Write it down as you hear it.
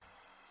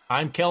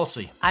I'm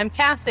Kelsey. I'm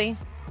Cassie.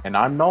 And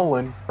I'm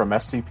Nolan from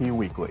SCP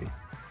Weekly.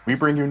 We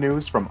bring you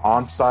news from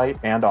on-site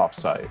and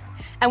off-site.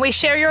 And we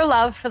share your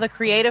love for the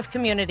creative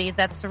community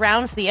that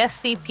surrounds the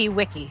SCP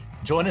Wiki.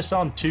 Join us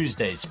on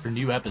Tuesdays for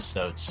new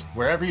episodes,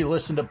 wherever you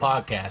listen to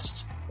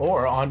podcasts,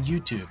 or on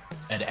YouTube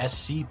at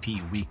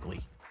SCP Weekly.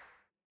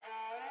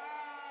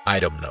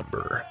 Item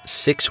number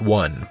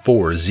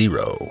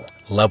 6140,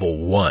 Level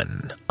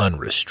 1,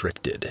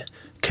 Unrestricted.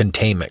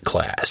 Containment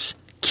Class,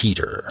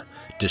 Keter.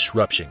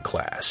 Disruption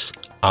Class,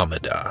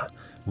 Amida.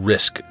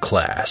 Risk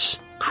Class,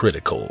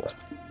 Critical.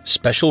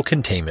 Special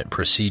Containment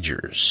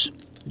Procedures.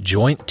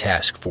 Joint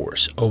Task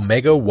Force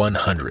Omega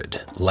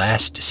 100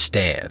 Last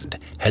Stand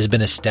has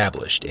been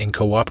established in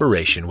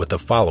cooperation with the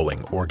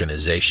following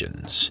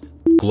organizations: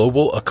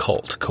 Global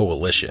Occult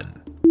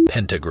Coalition,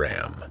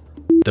 Pentagram,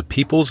 the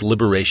People's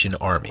Liberation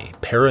Army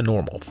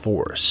Paranormal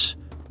Force,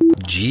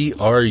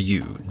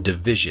 GRU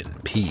Division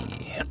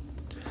P.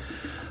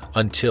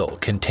 Until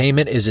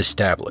containment is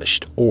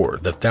established or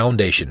the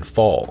Foundation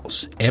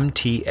falls,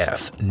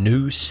 MTF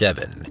Nu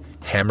 7,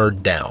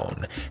 Hammered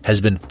Down, has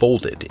been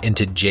folded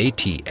into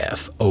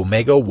JTF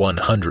Omega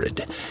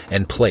 100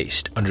 and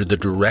placed under the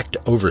direct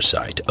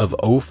oversight of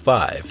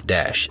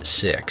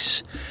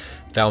O5-6.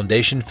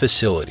 Foundation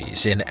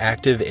facilities in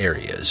active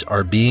areas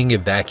are being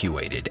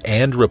evacuated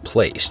and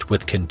replaced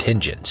with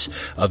contingents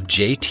of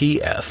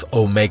JTF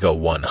Omega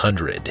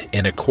 100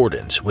 in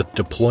accordance with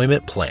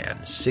Deployment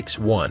Plan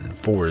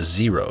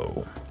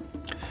 6140.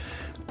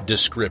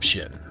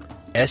 Description: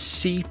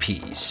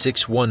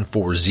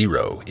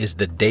 SCP-6140 is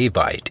the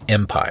Davite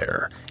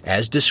Empire,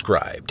 as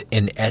described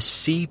in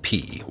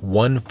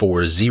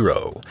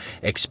SCP-140,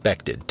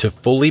 expected to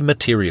fully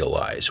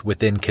materialize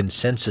within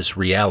consensus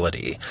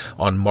reality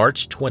on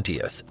March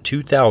 20th,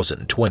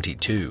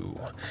 2022.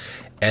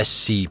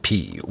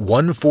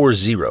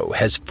 SCP-140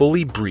 has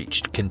fully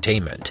breached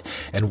containment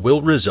and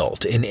will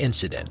result in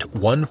Incident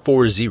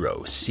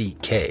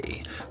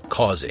 140-CK,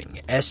 causing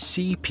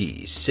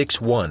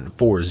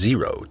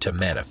SCP-6140 to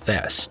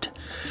manifest.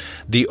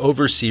 The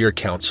Overseer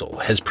Council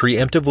has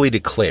preemptively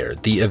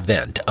declared the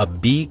event a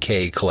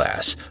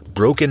BK-class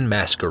Broken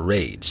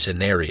Masquerade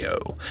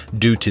scenario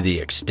due to the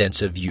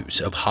extensive use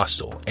of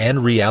hostile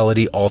and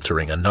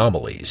reality-altering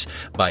anomalies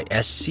by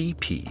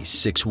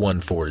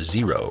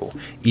SCP-6140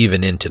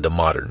 even into the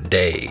modern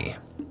day.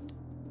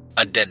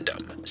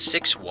 Addendum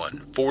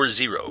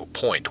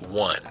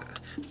 6140.1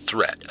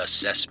 Threat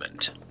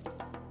Assessment.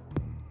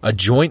 A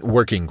joint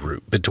working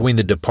group between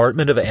the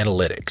Department of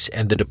Analytics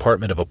and the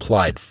Department of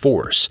Applied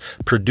Force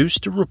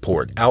produced a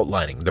report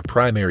outlining the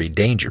primary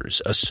dangers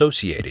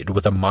associated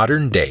with a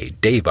modern-day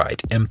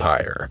Davite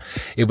empire.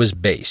 It was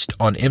based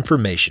on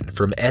information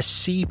from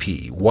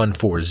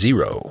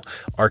SCP-140,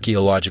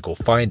 archaeological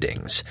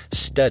findings,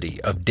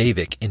 study of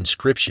Davic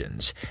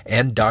inscriptions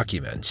and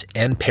documents,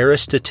 and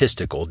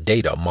parastatistical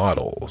data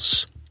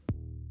models.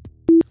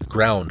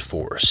 Ground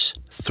Force.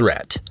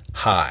 Threat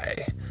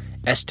high.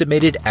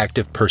 Estimated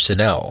active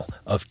personnel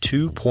of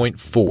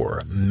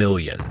 2.4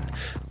 million.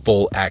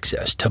 Full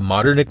access to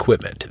modern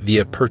equipment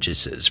via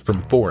purchases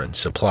from foreign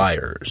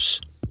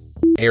suppliers.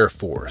 Air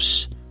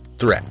Force.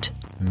 Threat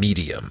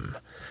medium.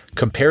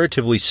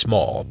 Comparatively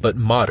small but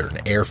modern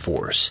Air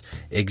Force.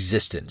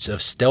 Existence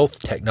of stealth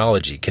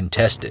technology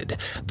contested,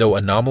 though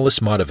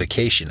anomalous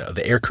modification of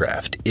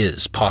aircraft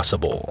is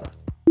possible.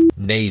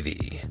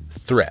 Navy.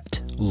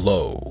 Threat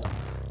low.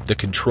 The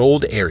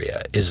controlled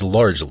area is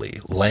largely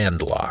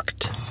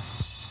landlocked.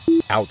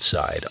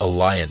 Outside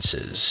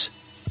alliances.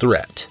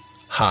 Threat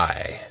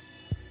high.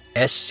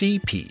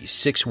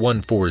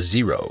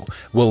 SCP-6140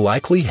 will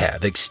likely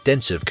have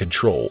extensive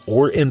control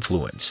or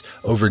influence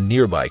over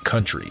nearby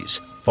countries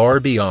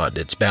far beyond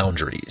its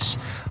boundaries.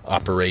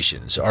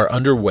 Operations are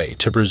underway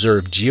to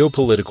preserve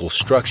geopolitical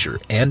structure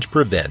and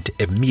prevent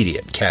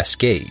immediate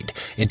cascade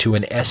into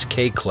an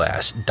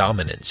SK-class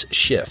dominance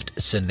shift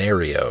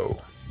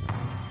scenario.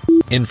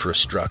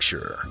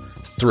 Infrastructure.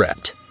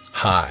 Threat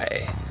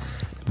high.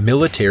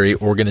 Military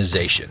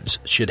organizations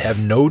should have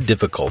no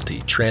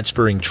difficulty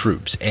transferring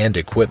troops and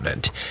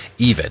equipment,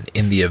 even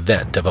in the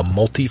event of a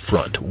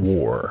multi-front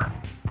war.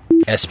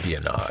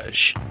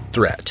 Espionage.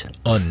 Threat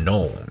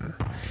unknown.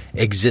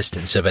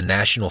 Existence of a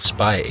national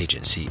spy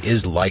agency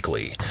is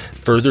likely.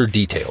 Further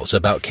details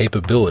about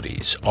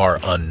capabilities are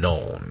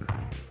unknown.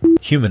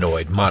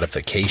 Humanoid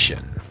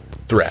modification.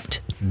 Threat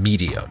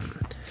medium.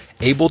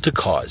 Able to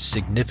cause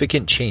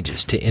significant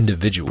changes to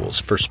individuals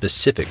for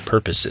specific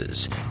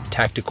purposes.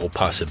 Tactical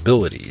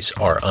possibilities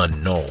are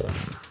unknown.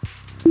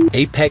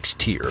 Apex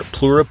Tier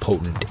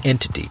Pluripotent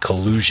Entity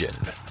Collusion.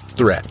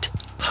 Threat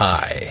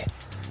high.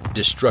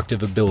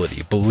 Destructive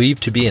ability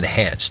believed to be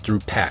enhanced through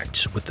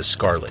pacts with the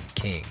Scarlet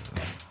King.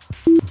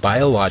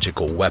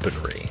 Biological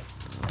weaponry.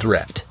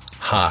 Threat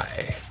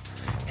high.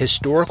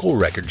 Historical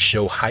records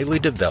show highly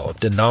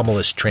developed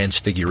anomalous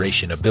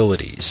transfiguration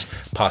abilities.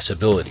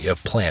 Possibility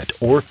of plant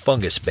or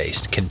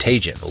fungus-based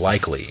contagion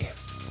likely.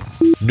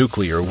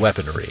 Nuclear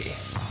weaponry.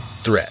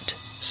 Threat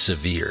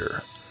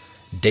severe.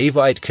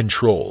 Daevite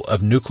control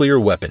of nuclear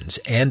weapons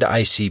and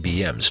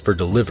ICBMs for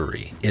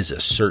delivery is a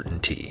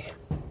certainty.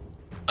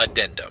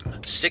 Addendum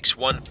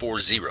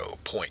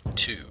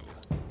 6140.2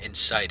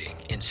 Inciting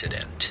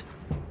Incident.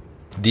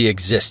 The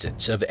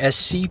existence of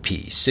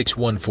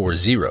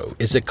SCP-6140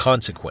 is a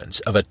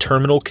consequence of a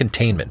terminal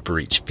containment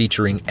breach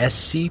featuring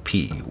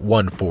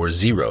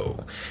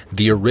SCP-140,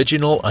 the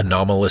original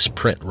anomalous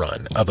print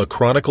run of A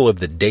Chronicle of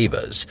the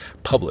Devas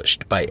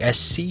published by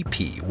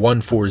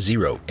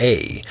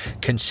SCP-140-A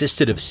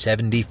consisted of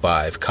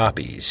 75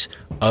 copies.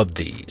 Of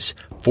these,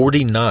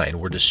 49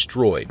 were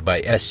destroyed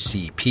by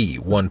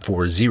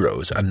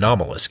SCP-140's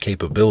anomalous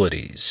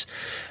capabilities.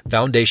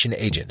 Foundation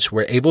agents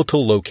were able to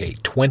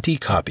locate 20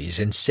 copies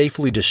and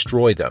safely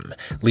destroy them,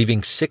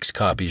 leaving 6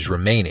 copies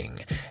remaining,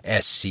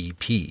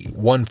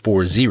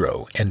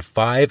 SCP-140 and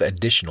 5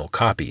 additional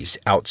copies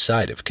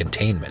outside of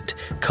containment,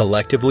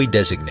 collectively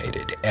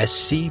designated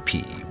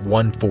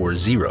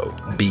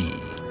SCP-140-B.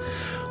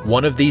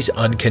 One of these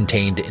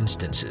uncontained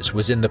instances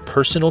was in the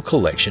personal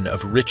collection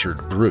of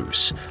Richard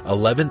Bruce,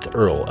 11th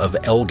Earl of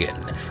Elgin,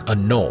 a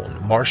known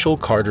Marshall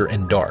Carter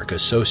and Dark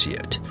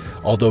associate.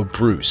 Although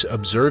Bruce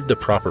observed the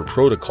proper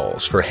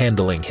protocols for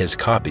handling his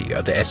copy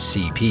of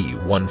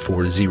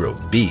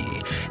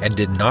SCP-140-B and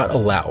did not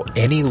allow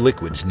any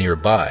liquids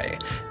nearby,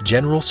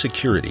 general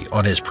security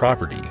on his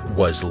property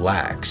was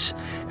lax.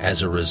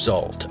 As a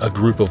result, a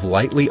group of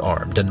lightly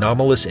armed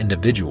anomalous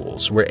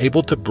individuals were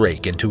able to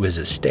break into his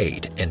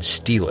estate and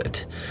steal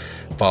it.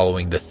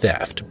 Following the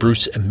theft,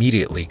 Bruce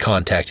immediately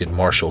contacted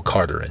Marshall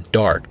Carter and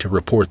Dark to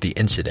report the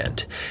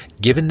incident.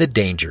 Given the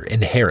danger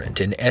inherent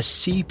in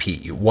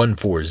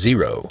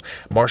SCP-140,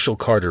 Marshall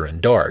Carter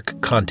and Dark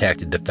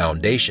contacted the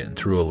Foundation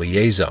through a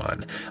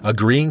liaison,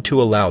 agreeing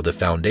to allow the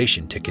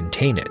Foundation to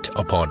contain it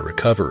upon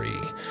recovery.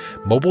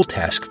 Mobile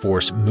Task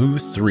Force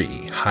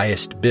Mu-3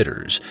 Highest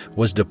Bidders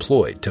was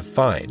deployed to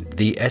find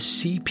the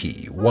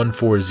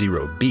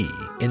SCP-140-B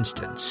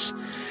instance.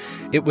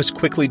 It was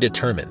quickly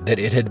determined that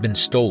it had been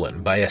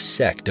stolen by a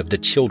sect of the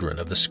Children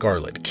of the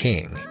Scarlet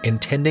King,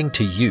 intending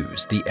to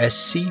use the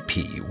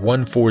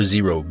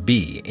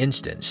SCP-140-B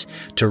instance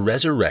to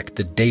resurrect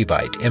the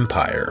Daevite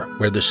Empire,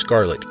 where the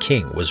Scarlet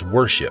King was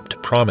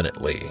worshipped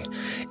prominently.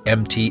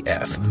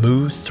 MTF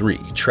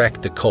Mu-3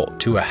 tracked the cult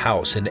to a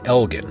house in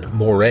Elgin,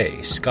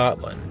 Moray,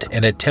 Scotland,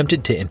 and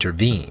attempted to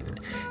intervene.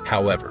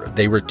 However,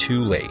 they were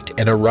too late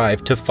and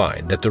arrived to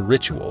find that the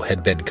ritual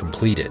had been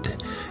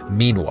completed.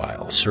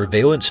 Meanwhile,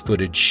 surveillance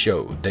footage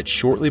showed that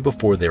shortly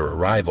before their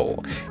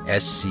arrival,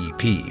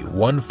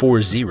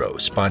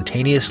 SCP-140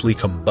 spontaneously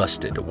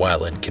combusted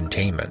while in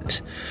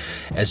containment.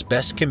 As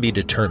best can be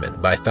determined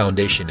by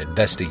Foundation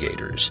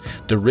investigators,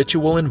 the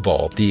ritual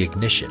involved the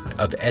ignition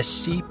of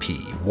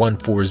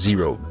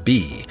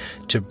SCP-140-B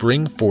to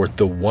bring forth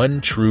the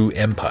one true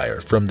empire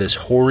from this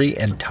hoary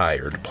and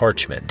tired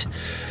parchment.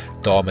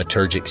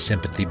 Thaumaturgic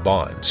sympathy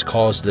bonds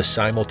caused the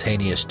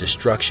simultaneous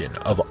destruction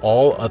of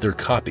all other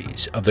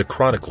copies of the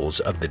Chronicles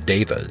of the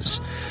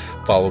Devas.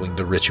 Following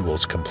the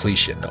ritual's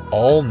completion,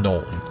 all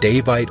known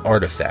Daevite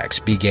artifacts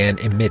began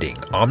emitting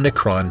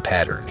Omicron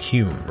pattern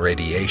Hume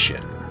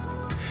radiation.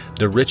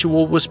 The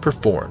ritual was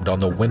performed on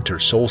the winter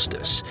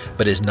solstice,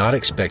 but is not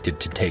expected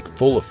to take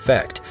full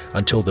effect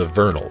until the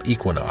vernal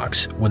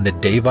equinox, when the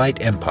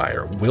Daevite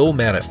Empire will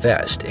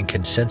manifest in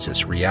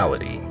consensus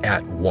reality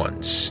at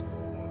once.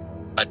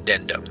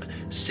 Addendum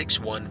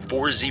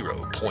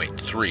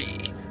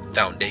 6140.3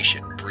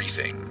 Foundation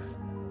Briefing.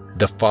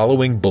 The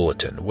following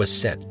bulletin was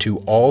sent to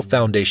all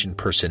Foundation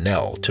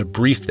personnel to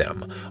brief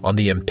them on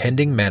the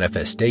impending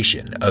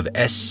manifestation of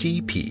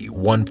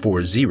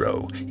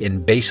SCP-140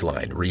 in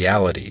baseline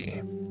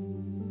reality.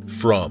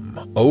 From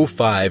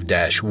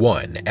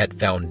O5-1 at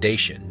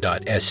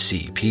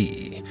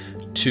Foundation.scp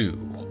to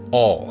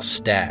all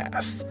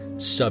staff.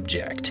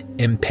 Subject: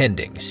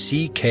 impending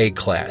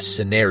CK-class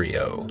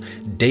scenario,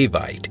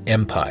 Daevite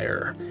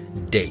Empire.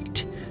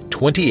 Date: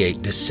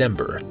 28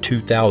 December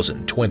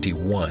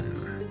 2021.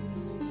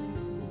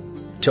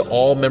 To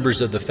all members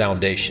of the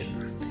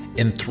Foundation,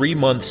 in 3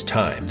 months'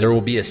 time there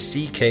will be a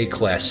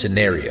CK-class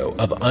scenario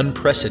of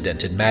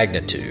unprecedented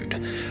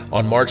magnitude.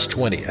 On March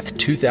 20th,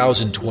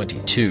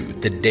 2022,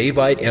 the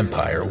Daevite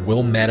Empire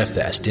will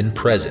manifest in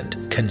present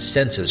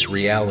consensus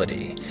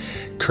reality.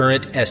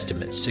 Current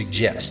estimates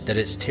suggest that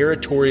its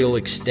territorial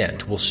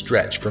extent will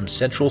stretch from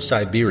central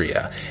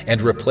Siberia and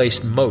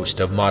replace most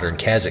of modern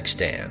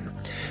Kazakhstan.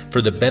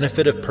 For the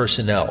benefit of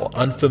personnel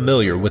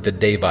unfamiliar with the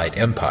Daevite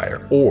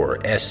Empire or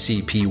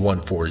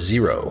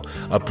SCP-140,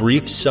 a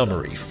brief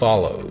summary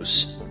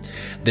follows.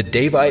 The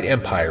Daevite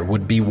Empire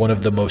would be one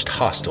of the most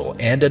hostile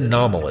and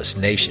anomalous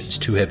nations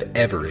to have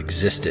ever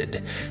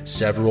existed.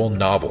 Several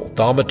novel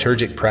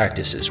thaumaturgic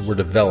practices were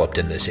developed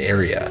in this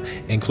area,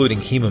 including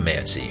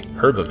hemomancy,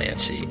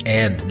 herbomancy,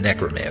 and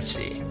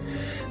necromancy.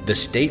 The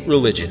state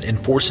religion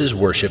enforces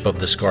worship of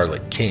the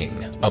Scarlet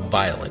King, a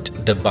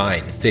violent,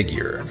 divine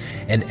figure.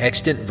 An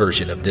extant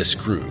version of this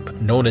group,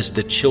 known as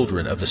the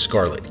Children of the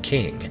Scarlet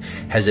King,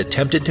 has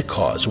attempted to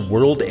cause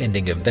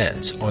world-ending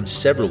events on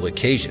several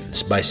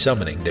occasions by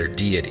summoning their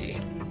deity.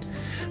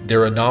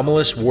 Their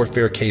anomalous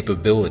warfare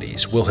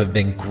capabilities will have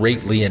been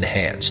greatly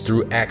enhanced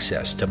through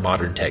access to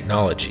modern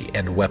technology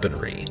and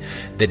weaponry.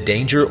 The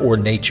danger or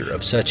nature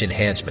of such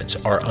enhancements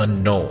are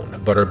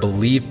unknown, but are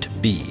believed to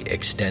be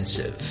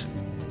extensive.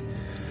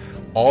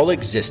 All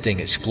existing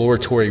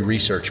exploratory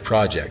research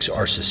projects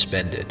are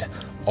suspended.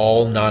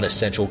 All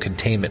non-essential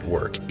containment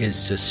work is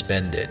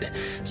suspended.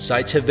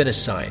 Sites have been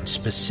assigned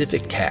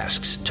specific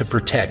tasks to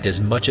protect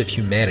as much of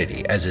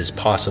humanity as is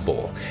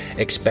possible.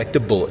 Expect a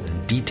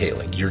bulletin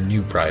detailing your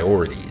new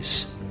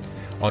priorities.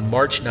 On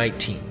March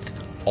 19th,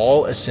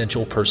 all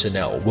essential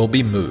personnel will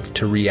be moved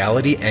to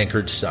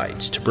reality-anchored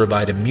sites to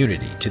provide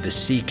immunity to the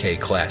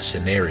CK-class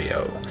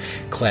scenario.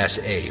 Class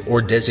A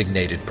or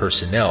designated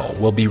personnel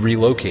will be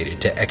relocated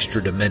to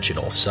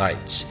extra-dimensional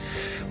sites.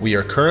 We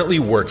are currently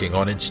working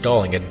on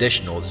installing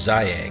additional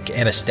Xiank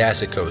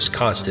Anastasicos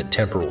constant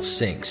temporal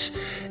sinks,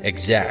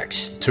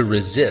 exacts, to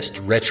resist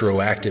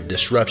retroactive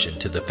disruption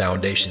to the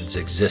Foundation's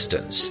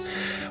existence.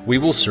 We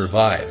will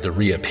survive the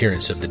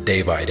reappearance of the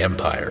Davite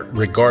Empire,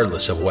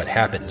 regardless of what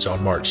happens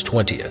on March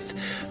 20th.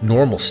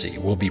 Normalcy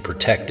will be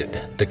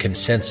protected. The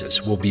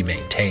consensus will be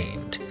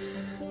maintained.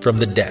 From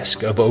the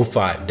desk of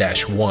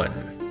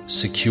O5-1,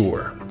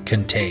 secure,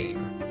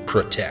 contain,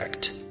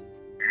 protect.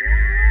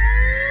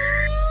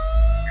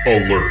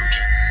 Alert!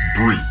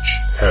 Breach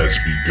has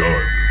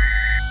begun.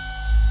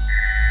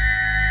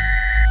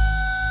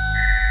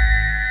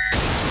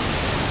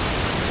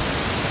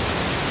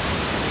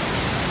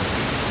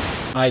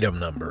 Item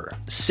number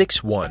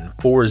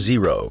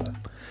 6140.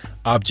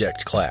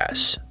 Object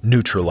class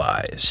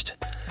neutralized.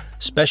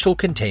 Special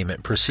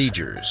containment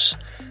procedures.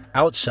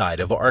 Outside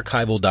of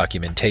archival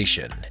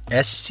documentation,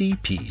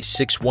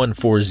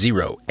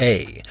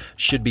 SCP-6140-A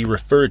should be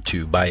referred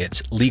to by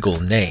its legal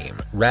name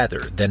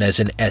rather than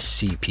as an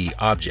SCP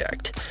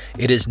object.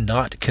 It is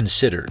not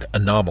considered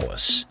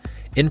anomalous.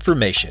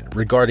 Information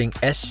regarding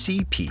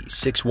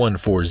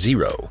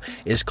SCP-6140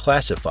 is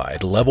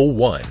classified Level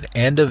 1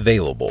 and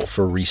available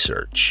for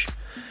research.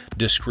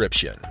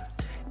 Description: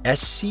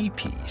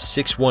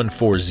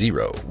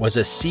 SCP-6140 was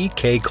a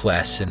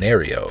CK-class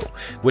scenario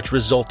which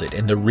resulted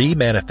in the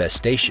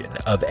remanifestation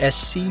of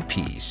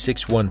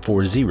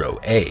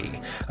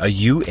SCP-6140-A, a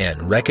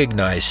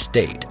UN-recognized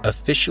state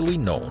officially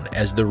known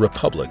as the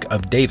Republic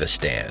of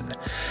Davistan.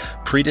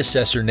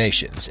 Predecessor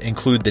nations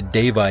include the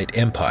Davite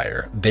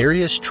Empire,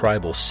 various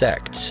tribal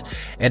sects,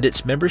 and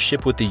its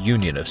membership with the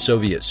Union of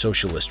Soviet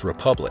Socialist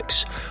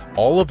Republics,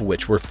 all of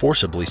which were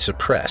forcibly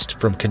suppressed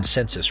from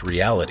consensus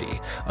reality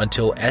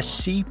until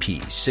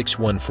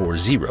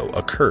SCP-6140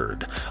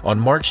 occurred on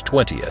March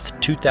 20th,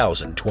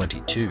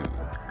 2022.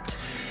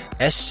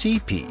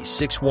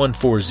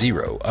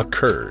 SCP-6140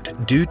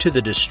 occurred due to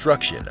the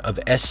destruction of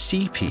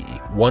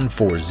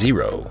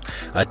SCP-140,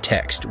 a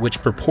text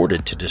which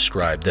purported to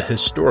describe the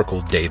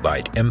historical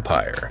Davite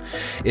Empire.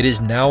 It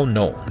is now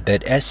known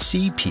that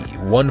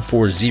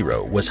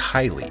SCP-140 was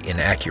highly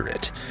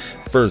inaccurate.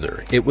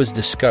 Further, it was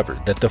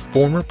discovered that the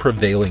former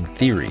prevailing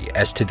theory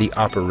as to the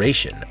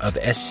operation of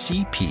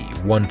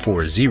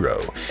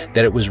SCP-140,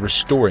 that it was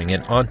restoring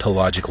an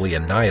ontologically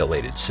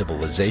annihilated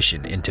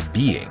civilization into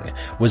being,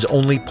 was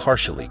only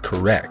partially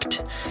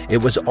correct. It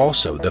was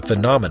also the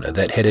phenomena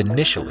that had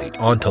initially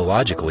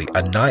ontologically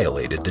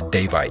annihilated the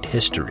Davite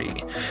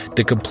history.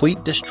 The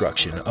complete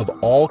destruction of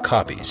all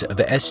copies of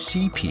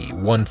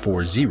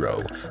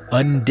SCP-140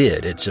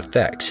 undid its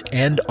effects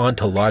and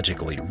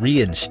ontologically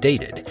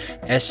reinstated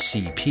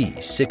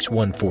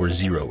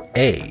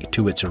SCP-6140-A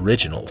to its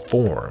original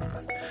form.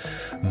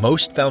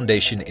 Most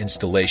Foundation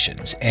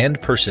installations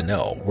and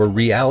personnel were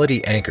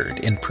reality-anchored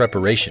in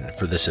preparation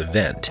for this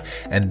event,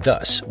 and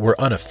thus were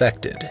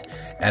unaffected.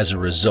 As a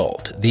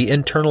result, the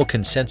internal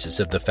consensus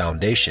of the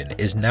Foundation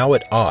is now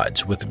at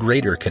odds with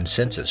greater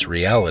consensus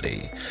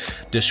reality.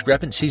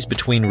 Discrepancies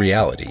between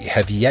reality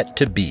have yet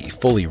to be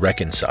fully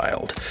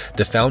reconciled.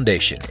 The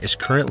Foundation is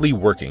currently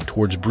working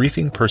towards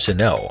briefing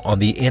personnel on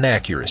the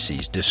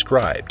inaccuracies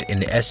described in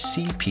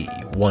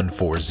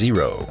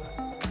SCP-140.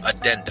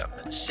 Addendum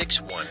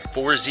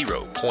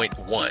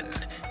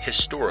 6140.1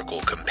 Historical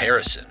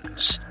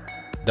Comparisons.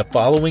 The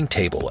following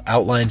table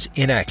outlines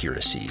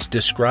inaccuracies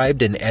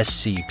described in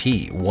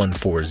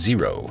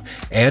SCP-140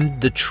 and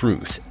the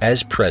truth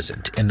as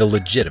present in the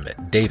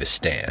legitimate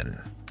Davistan.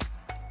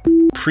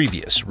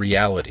 Previous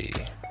reality.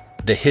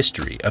 The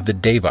history of the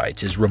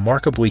Davites is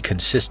remarkably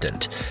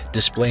consistent,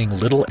 displaying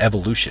little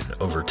evolution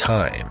over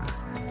time.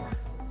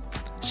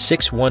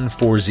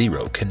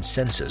 6140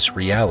 Consensus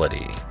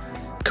Reality.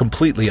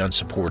 Completely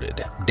unsupported,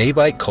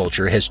 Davite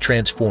culture has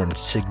transformed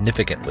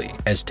significantly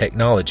as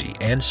technology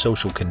and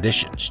social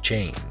conditions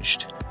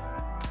changed.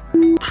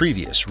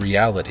 Previous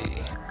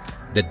reality.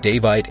 The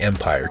Davite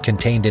Empire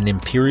contained an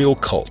imperial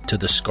cult to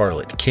the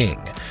Scarlet King,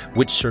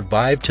 which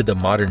survived to the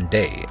modern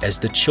day as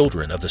the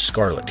Children of the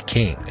Scarlet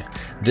King.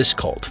 This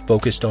cult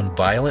focused on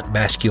violent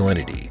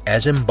masculinity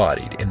as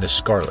embodied in the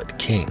Scarlet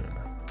King.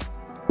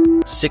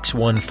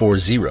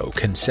 6140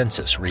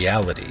 Consensus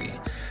Reality.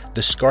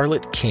 The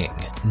Scarlet King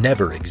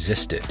never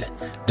existed.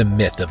 The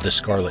myth of the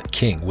Scarlet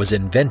King was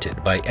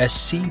invented by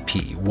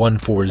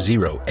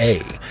SCP-140-A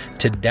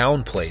to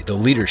downplay the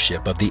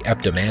leadership of the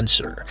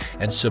Eptomancer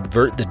and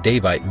subvert the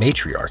Davite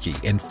matriarchy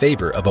in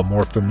favor of a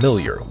more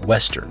familiar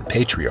Western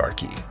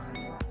patriarchy.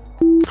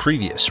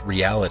 Previous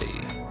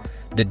reality.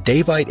 The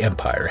Davite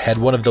Empire had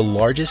one of the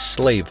largest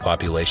slave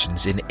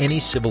populations in any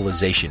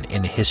civilization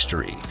in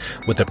history,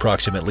 with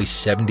approximately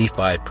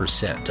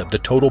 75% of the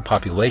total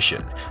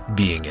population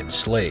being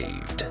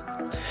enslaved.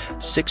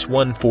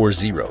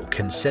 6140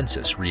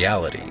 Consensus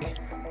Reality.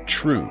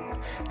 True.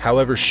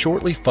 However,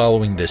 shortly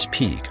following this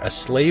peak, a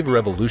slave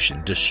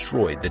revolution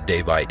destroyed the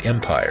Davite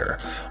Empire.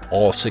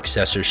 All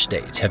successor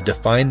states have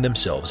defined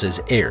themselves as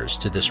heirs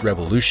to this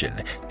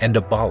revolution and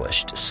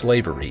abolished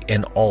slavery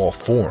in all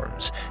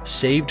forms,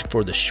 save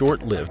for the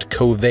short-lived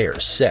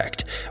Kovare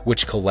sect,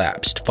 which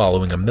collapsed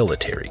following a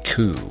military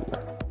coup.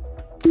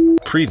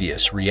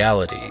 Previous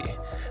reality.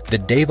 The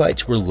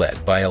Davites were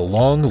led by a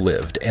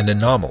long-lived and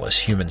anomalous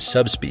human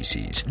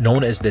subspecies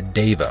known as the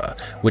Deva,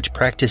 which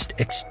practiced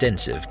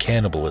extensive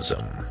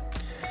cannibalism.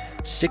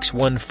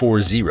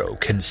 6140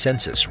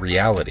 Consensus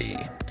Reality.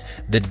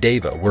 The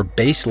Deva were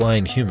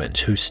baseline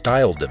humans who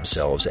styled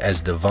themselves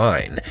as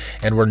divine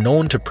and were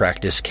known to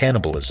practice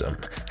cannibalism.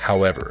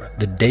 However,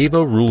 the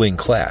Deva ruling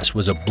class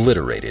was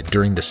obliterated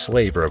during the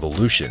slave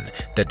revolution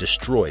that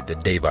destroyed the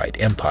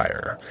Davite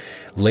Empire.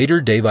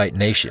 Later Davite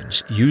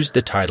nations used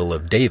the title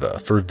of Deva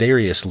for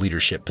various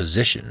leadership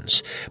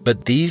positions,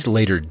 but these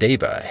later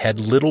Deva had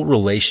little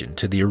relation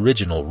to the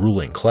original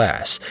ruling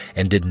class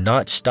and did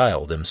not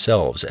style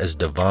themselves as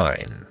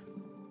divine.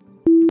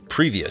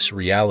 Previous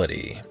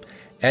reality.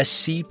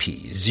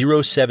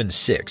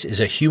 SCP-076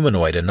 is a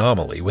humanoid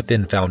anomaly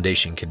within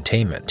Foundation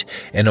containment,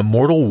 an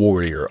immortal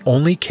warrior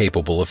only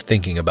capable of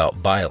thinking about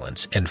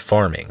violence and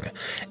farming.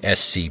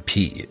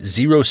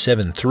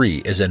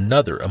 SCP-073 is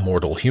another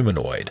immortal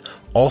humanoid,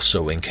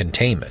 also in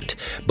containment,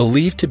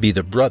 believed to be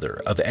the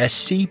brother of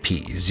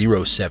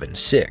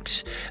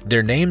SCP-076.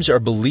 Their names are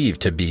believed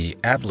to be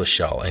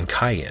Ablishal and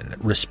Kayan,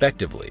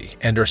 respectively,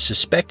 and are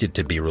suspected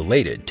to be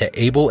related to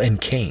Abel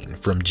and Cain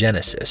from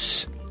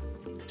Genesis.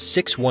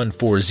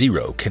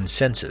 6140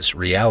 Consensus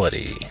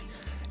Reality.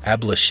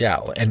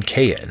 Ablishal and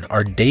Cain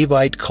are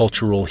Davite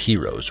cultural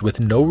heroes with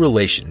no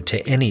relation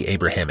to any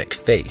Abrahamic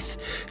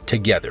faith.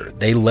 Together,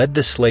 they led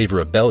the slave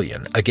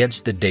rebellion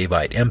against the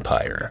Davite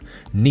Empire.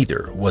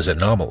 Neither was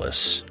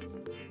anomalous.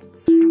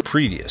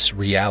 Previous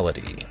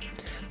reality.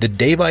 The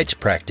Davites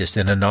practiced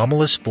an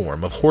anomalous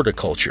form of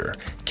horticulture,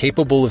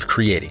 capable of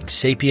creating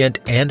sapient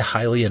and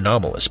highly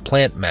anomalous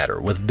plant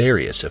matter with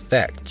various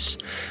effects.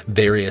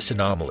 Various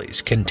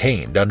anomalies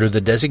contained under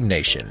the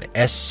designation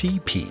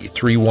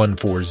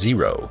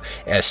SCP-3140,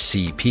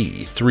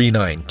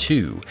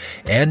 SCP-392,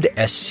 and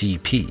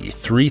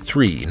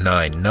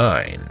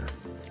SCP-3399.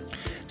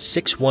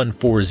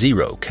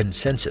 6140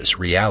 Consensus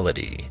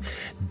Reality.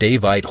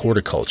 Davite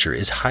horticulture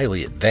is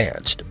highly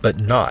advanced, but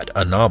not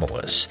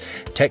anomalous.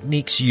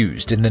 Techniques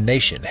used in the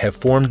nation have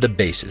formed the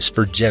basis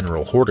for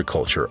general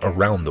horticulture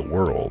around the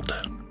world.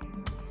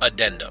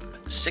 Addendum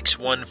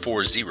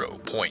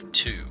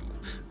 6140.2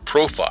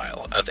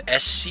 Profile of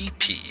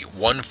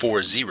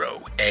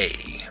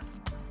SCP-140-A.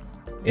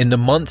 In the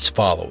months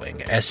following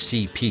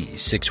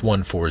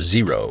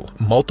SCP-6140,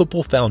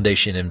 multiple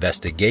Foundation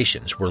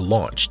investigations were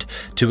launched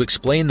to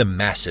explain the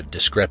massive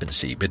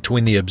discrepancy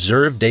between the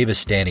observed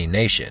Davistani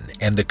nation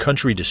and the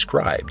country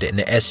described in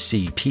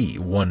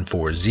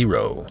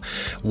SCP-140.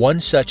 One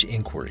such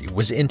inquiry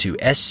was into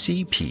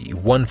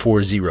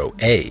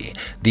SCP-140-A,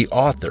 the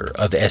author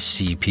of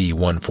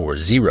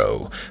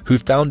SCP-140, who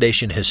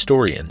Foundation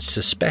historians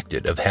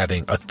suspected of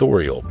having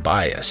authorial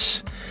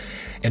bias.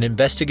 An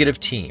investigative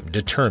team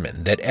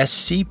determined that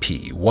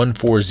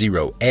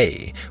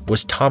SCP-140-A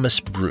was Thomas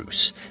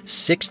Bruce,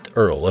 6th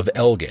Earl of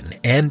Elgin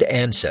and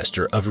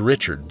ancestor of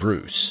Richard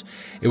Bruce.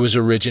 It was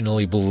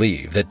originally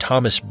believed that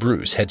Thomas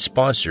Bruce had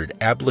sponsored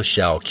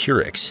Ablishal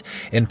Curix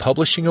in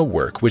publishing a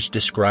work which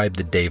described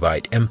the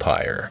Davite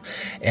Empire.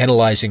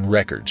 Analyzing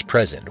records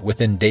present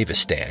within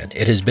Davistan,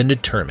 it has been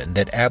determined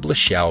that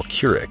Ablishal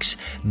Curix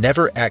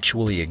never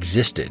actually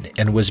existed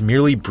and was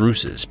merely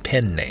Bruce's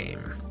pen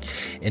name.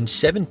 In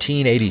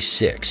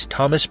 1786,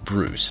 Thomas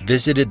Bruce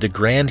visited the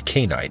Grand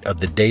Khanate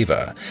of the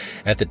Deva.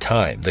 At the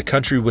time, the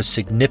country was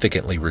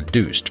significantly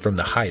reduced from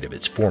the height of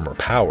its former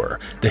power,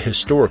 the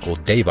historical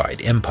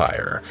Davite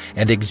Empire,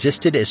 and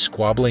existed as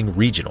squabbling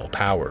regional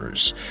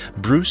powers.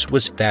 Bruce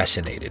was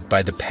fascinated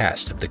by the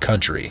past of the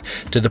country,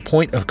 to the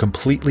point of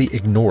completely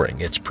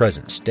ignoring its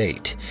present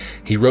state.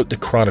 He wrote the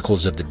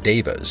Chronicles of the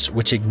Devas,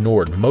 which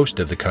ignored most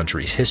of the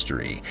country's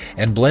history,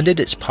 and blended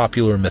its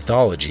popular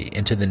mythology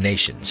into the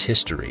nation's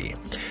history. history.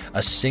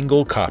 A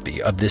single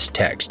copy of this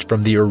text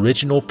from the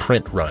original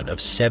print run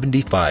of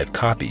 75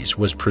 copies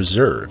was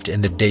preserved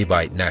in the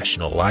Daevite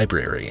National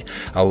Library,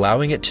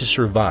 allowing it to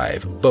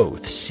survive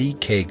both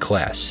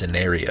CK-class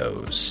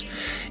scenarios.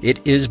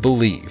 It is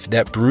believed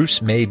that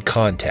Bruce made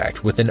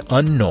contact with an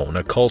unknown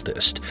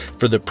occultist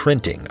for the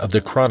printing of the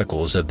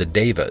Chronicles of the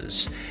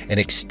Devas. An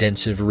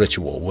extensive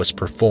ritual was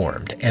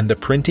performed, and the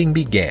printing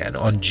began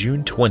on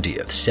June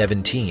 20th,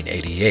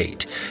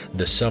 1788,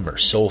 the summer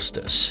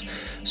solstice.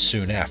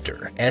 Soon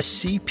after,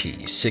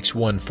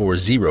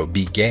 SCP-6140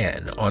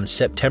 began on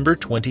September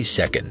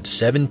 22nd,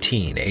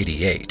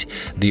 1788,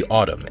 the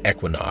autumn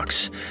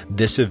equinox.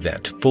 This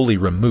event fully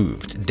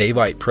removed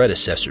Daevite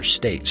predecessor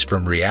states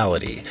from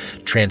reality,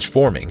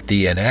 transforming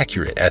the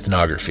inaccurate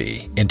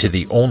ethnography into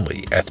the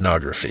only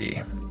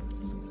ethnography.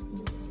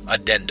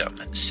 Addendum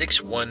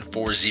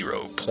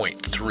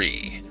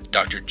 6140.3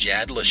 Dr.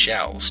 Jad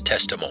Lashal's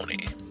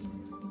testimony.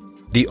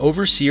 The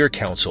Overseer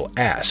Council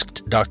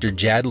asked Dr.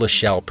 Jad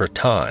Lashal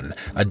Pertan,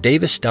 a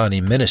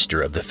Devastani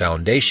minister of the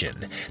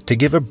Foundation, to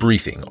give a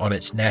briefing on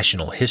its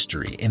national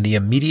history in the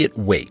immediate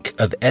wake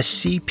of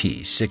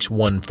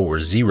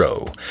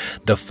SCP-6140.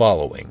 The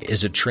following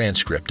is a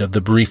transcript of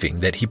the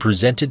briefing that he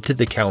presented to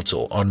the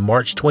Council on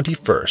March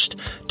 21st,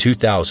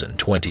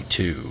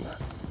 2022.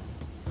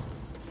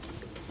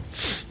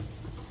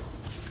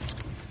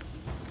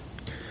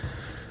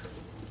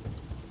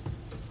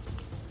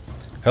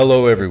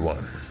 Hello,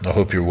 everyone. I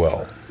hope you're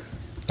well.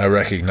 I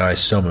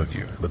recognize some of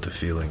you, but the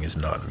feeling is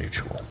not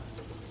mutual.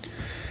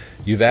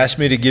 You've asked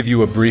me to give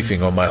you a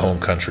briefing on my home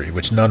country,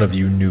 which none of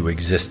you knew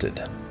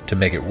existed. To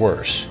make it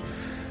worse,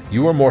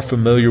 you are more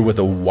familiar with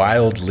a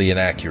wildly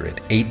inaccurate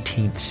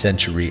 18th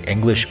century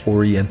English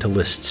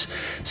Orientalist's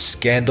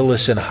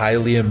scandalous and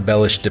highly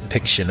embellished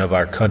depiction of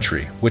our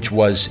country, which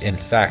was in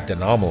fact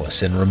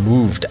anomalous and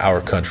removed our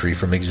country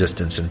from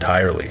existence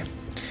entirely.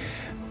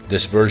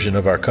 This version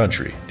of our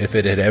country, if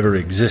it had ever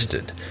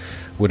existed,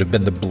 would have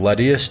been the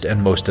bloodiest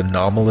and most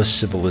anomalous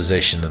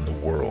civilization in the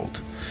world.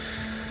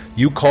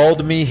 You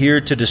called me here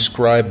to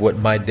describe what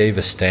my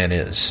Devastan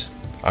is.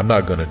 I'm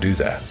not going to do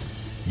that.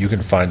 You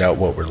can find out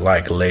what we're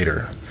like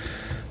later.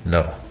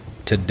 No.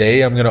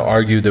 Today I'm going to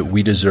argue that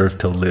we deserve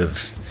to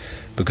live,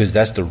 because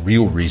that's the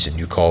real reason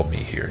you called me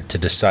here, to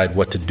decide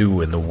what to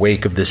do in the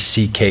wake of this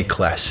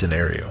CK-class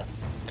scenario.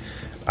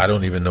 I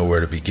don't even know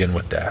where to begin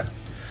with that.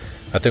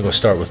 I think I'll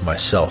start with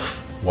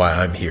myself, why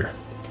I'm here.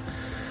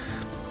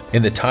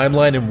 In the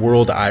timeline and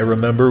world I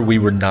remember, we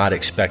were not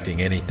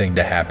expecting anything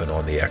to happen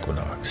on the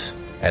equinox.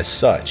 As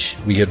such,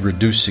 we had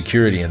reduced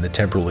security in the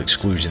temporal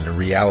exclusion and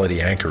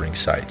reality anchoring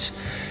sites,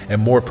 and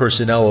more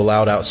personnel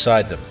allowed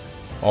outside them,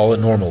 all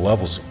at normal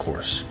levels, of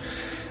course.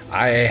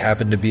 I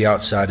happened to be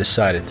outside a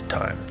site at the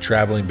time,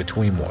 traveling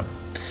between one.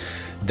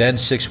 Then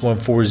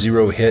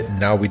 6140 hit,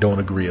 and now we don't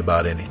agree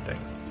about anything.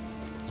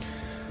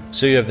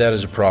 So you have that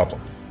as a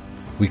problem.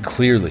 We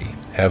clearly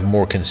have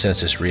more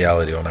consensus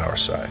reality on our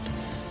side.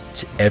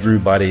 It's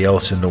everybody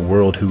else in the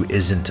world who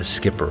isn't a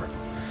skipper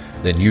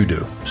than you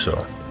do,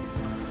 so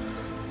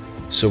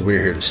we're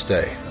here to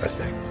stay, I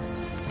think.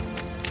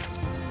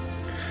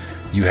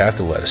 You have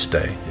to let us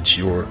stay. It's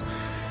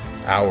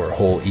our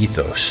whole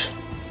ethos,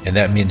 and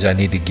that means I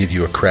need to give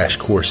you a crash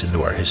course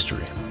into our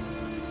history.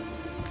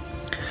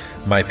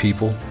 My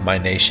people, my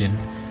nation,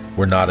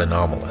 we're not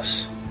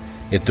anomalous.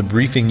 If the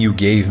briefing you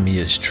gave me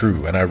is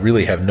true, and I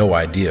really have no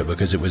idea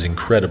because it was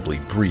incredibly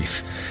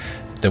brief,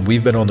 then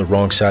we've been on the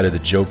wrong side of the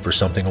joke for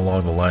something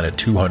along the line of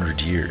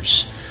 200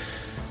 years.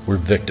 We're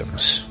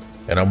victims,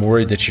 and I'm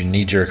worried that your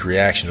knee-jerk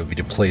reaction would be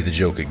to play the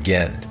joke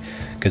again,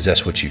 because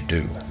that's what you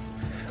do.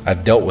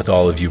 I've dealt with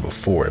all of you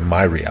before in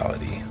my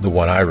reality, the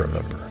one I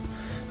remember.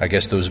 I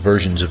guess those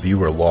versions of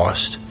you are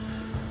lost,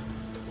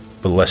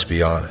 but let's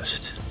be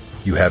honest,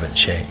 you haven't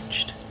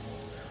changed.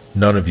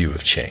 None of you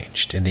have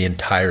changed in the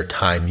entire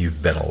time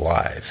you've been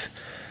alive.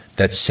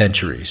 That's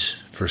centuries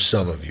for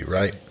some of you,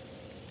 right?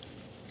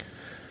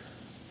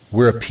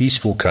 We're a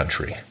peaceful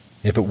country.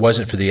 If it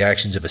wasn't for the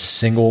actions of a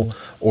single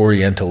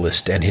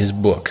Orientalist and his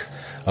book,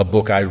 a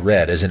book I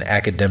read as an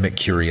academic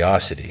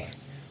curiosity,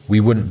 we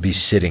wouldn't be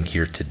sitting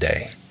here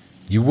today.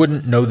 You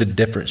wouldn't know the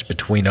difference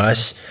between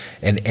us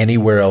and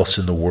anywhere else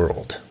in the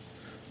world.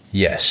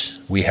 Yes,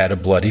 we had a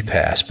bloody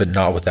past, but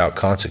not without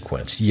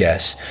consequence.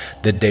 Yes,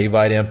 the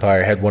Daevite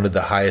Empire had one of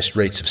the highest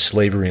rates of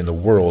slavery in the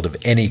world of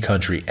any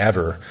country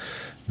ever.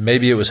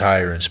 Maybe it was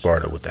higher in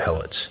Sparta with the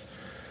Helots.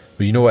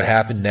 But you know what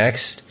happened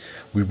next?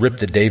 We ripped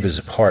the Devas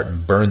apart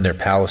and burned their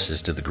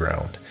palaces to the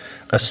ground.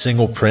 A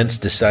single prince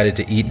decided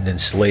to eat an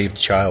enslaved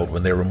child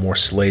when there were more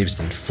slaves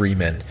than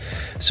freemen,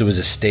 so his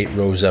estate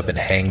rose up and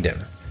hanged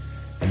him.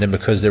 And then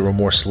because there were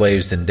more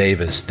slaves than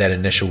Devas, that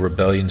initial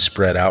rebellion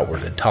spread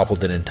outward and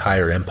toppled an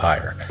entire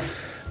empire.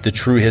 The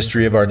true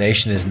history of our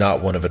nation is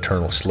not one of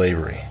eternal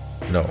slavery.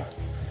 No,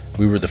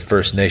 we were the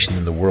first nation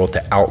in the world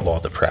to outlaw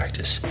the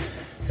practice,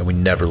 and we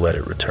never let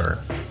it return.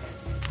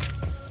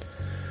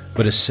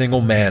 But a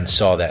single man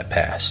saw that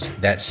past,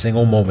 that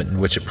single moment in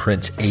which a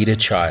prince ate a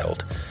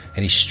child,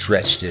 and he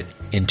stretched it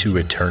into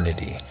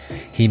eternity.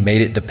 He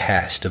made it the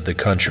past of the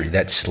country.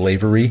 That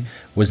slavery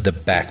was the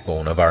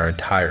backbone of our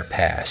entire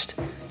past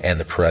and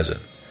the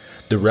present.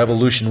 The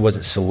revolution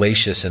wasn't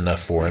salacious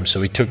enough for him,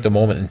 so he took the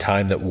moment in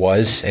time that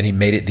was, and he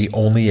made it the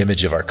only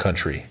image of our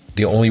country,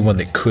 the only one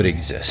that could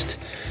exist,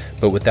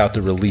 but without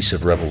the release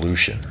of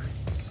revolution.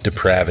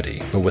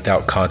 Depravity, but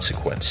without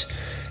consequence.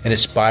 And it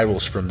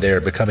spirals from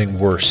there, becoming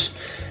worse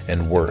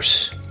and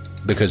worse,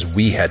 because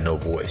we had no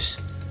voice,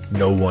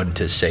 no one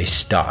to say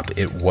stop.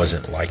 It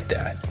wasn't like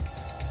that.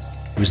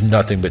 It was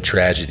nothing but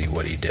tragedy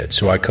what he did.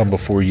 So I come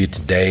before you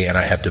today and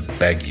I have to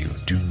beg you,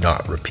 do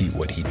not repeat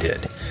what he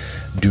did.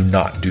 Do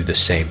not do the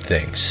same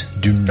things.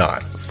 Do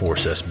not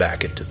force us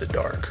back into the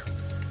dark.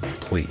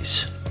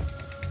 Please.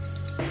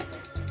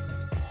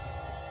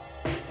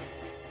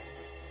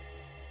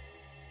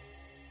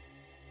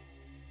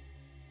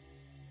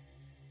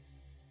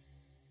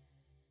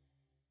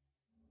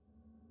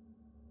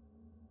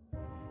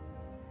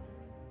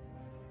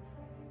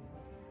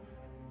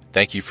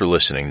 Thank you for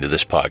listening to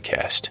this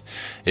podcast.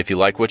 If you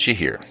like what you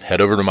hear,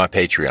 head over to my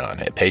Patreon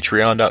at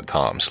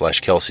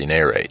patreon.com/Kelsey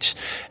Narrates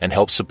and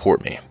help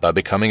support me by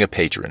becoming a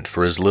patron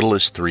for as little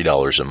as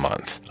 $3 a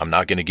month. I'm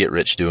not going to get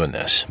rich doing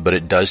this, but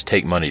it does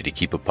take money to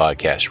keep a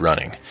podcast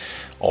running.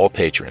 All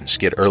patrons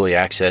get early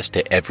access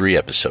to every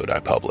episode I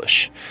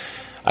publish.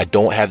 I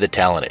don't have the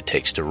talent it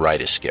takes to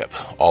write a skip.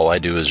 All I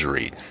do is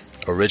read.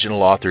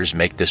 Original authors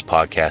make this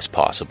podcast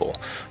possible,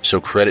 so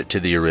credit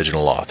to the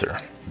original author.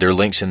 There are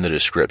links in the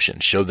description.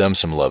 Show them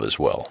some love as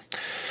well.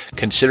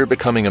 Consider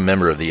becoming a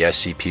member of the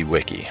SCP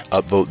Wiki.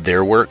 Upvote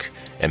their work,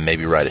 and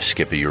maybe write a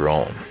skip of your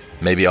own.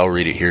 Maybe I'll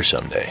read it here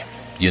someday.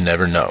 You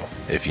never know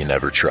if you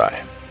never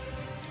try.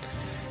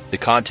 The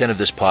content of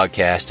this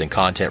podcast and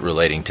content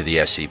relating to the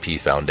SCP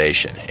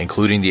Foundation,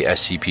 including the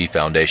SCP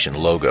Foundation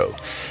logo,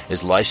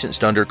 is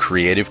licensed under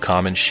Creative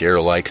Commons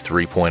Sharealike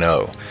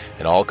 3.0,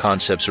 and all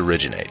concepts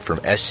originate from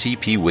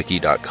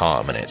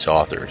scpwiki.com and its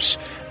authors.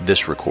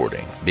 This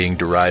recording, being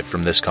derived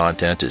from this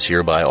content, is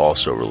hereby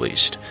also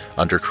released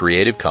under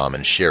Creative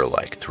Commons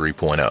Sharealike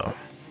 3.0.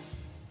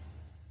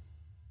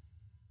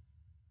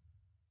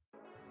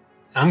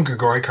 I'm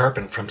Grigori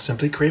Karpin from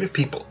Simply Creative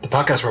People, the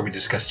podcast where we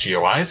discuss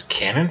GOIs,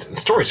 canons, and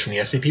stories from the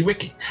SCP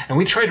Wiki, and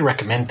we try to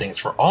recommend things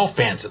for all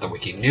fans of the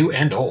Wiki, new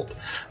and old.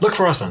 Look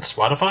for us on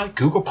Spotify,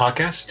 Google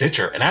Podcasts,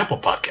 Stitcher, and Apple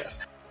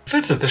Podcasts.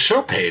 Visit the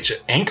show page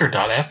at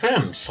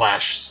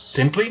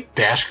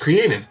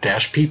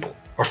anchor.fm/simply-creative-people,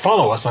 or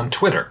follow us on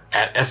Twitter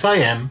at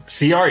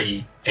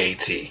SIMCREAT.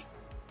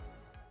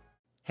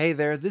 Hey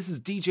there, this is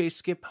DJ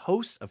Skip,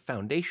 host of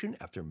Foundation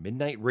After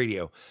Midnight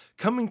Radio,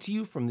 coming to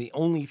you from the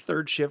only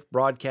third shift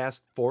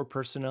broadcast for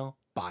personnel,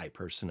 by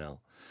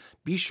personnel.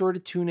 Be sure to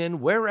tune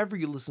in wherever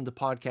you listen to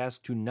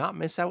podcasts to not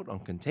miss out on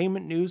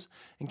containment news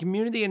and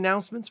community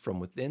announcements from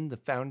within the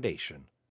Foundation.